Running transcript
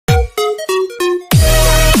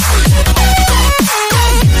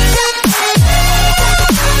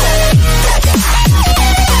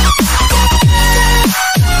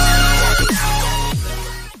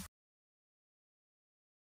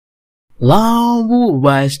Lao Wu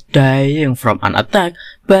was dying from an attack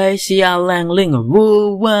by Xia Langling,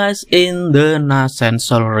 who was in the nascent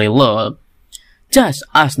soul realm. Just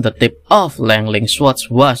as the tip of Langling's sword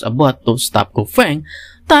was about to stab Ku Feng,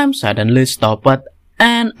 time suddenly stopped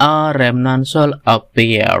and a remnant soul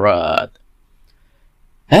appeared.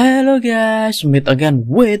 Hello guys, meet again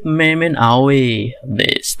with Mimin Aoi.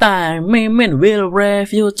 This time, Mimin will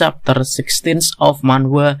review chapter 16 of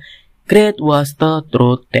Manhua, Great Was the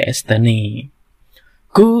True Destiny.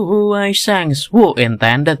 Gu Huaisheng, who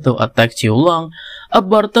intended to attack Jiulong,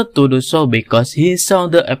 aborted to do so because he saw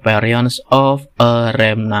the appearance of a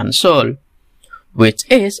remnant soul, which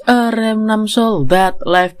is a remnant soul that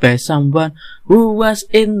left by someone who was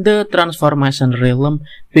in the transformation realm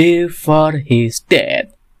before his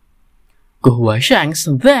death. Gu Huaisheng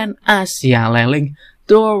then asked Xia Langling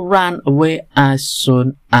to run away as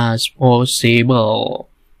soon as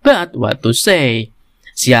possible. But what to say?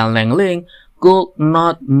 Xia Langling could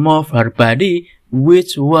not move her body,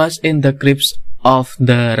 which was in the grips of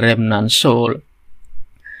the remnant soul.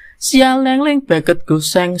 Xia Langling begged Gu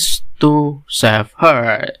Huaisheng to save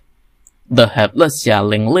her. The helpless Xia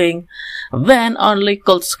Langling then only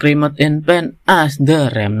could scream in pain as the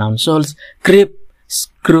remnant soul's grip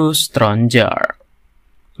grew stronger.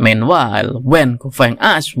 Meanwhile, when Ku Feng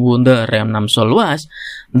asked who the remnant soul was,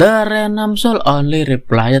 the remnant soul only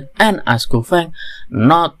replied and asked Ku Feng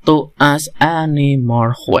not to ask any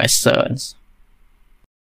more questions.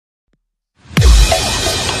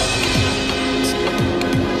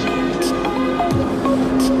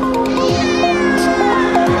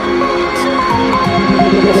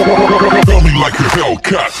 Tell me like a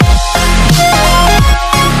Hellcat.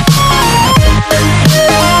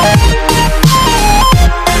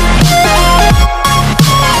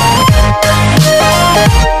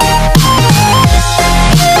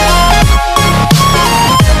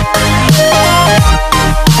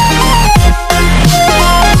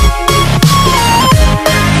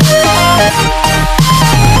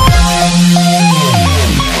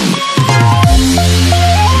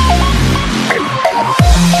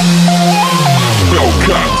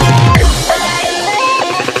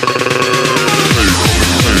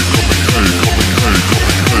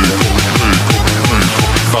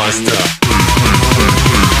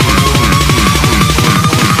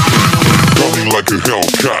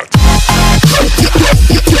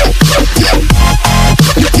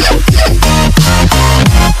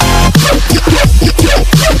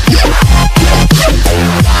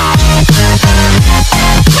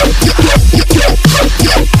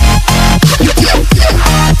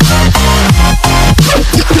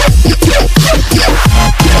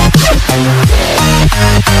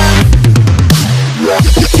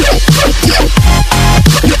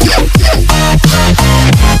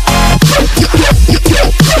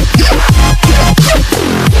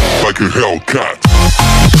 Hellcat.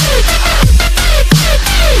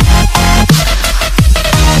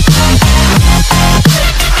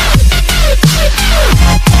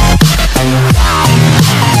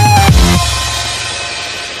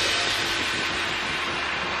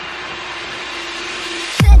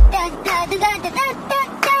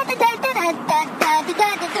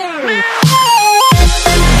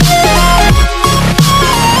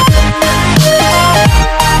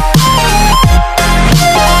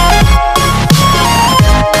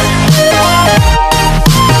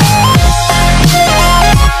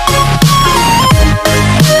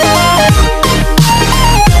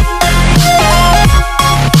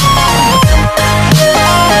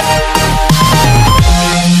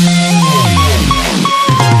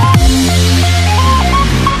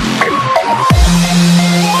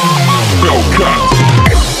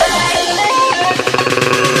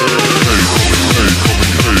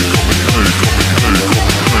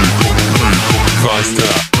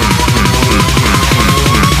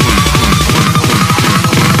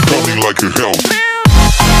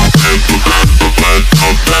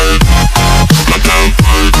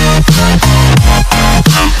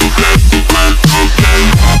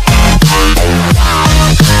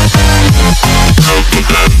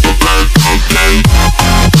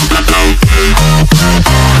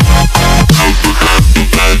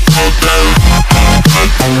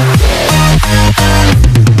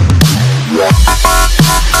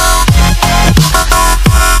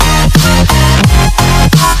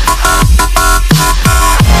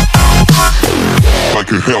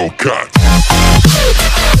 Hellcat.